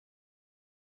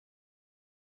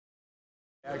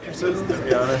Actresses, to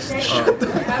be honest.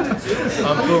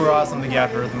 I'm Phil Ross, I'm the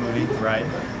gaffer of the movie, Ryde.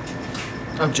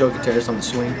 I'm Joe Gutierrez, I'm the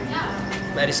swing.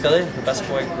 Maddie Scully, the best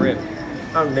boy grip.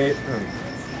 I'm Nate.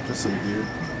 Just some dude.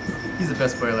 He's the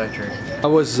best boy electric. How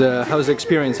was the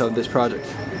experience of this project?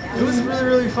 It was really,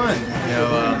 really fun. You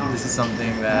know, this is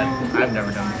something that I've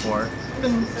never done before.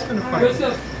 It's been a fun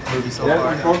movie so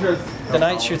far. The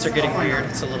night shoots are getting weird,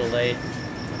 it's a little late.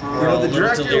 We're all The a little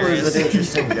director delirious. was an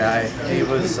interesting guy. He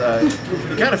was, he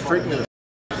kind of freaked me the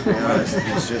f***, to be honest.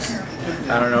 He's just,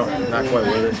 I don't know, not quite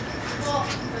with it.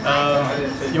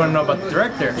 You want to know about the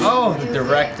director? Oh, the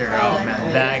director. Oh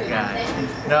man, that guy.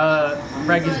 No,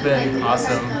 Frankie's been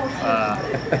awesome.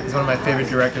 He's one of my favorite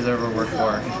directors I've ever worked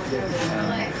for.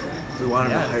 We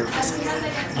want him to hire us.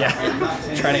 Yeah.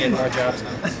 Trying to get more jobs.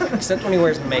 Except when he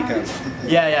wears makeup.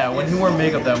 Yeah, when he wore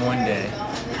makeup that one day.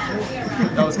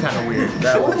 That was kind of weird.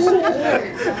 That was...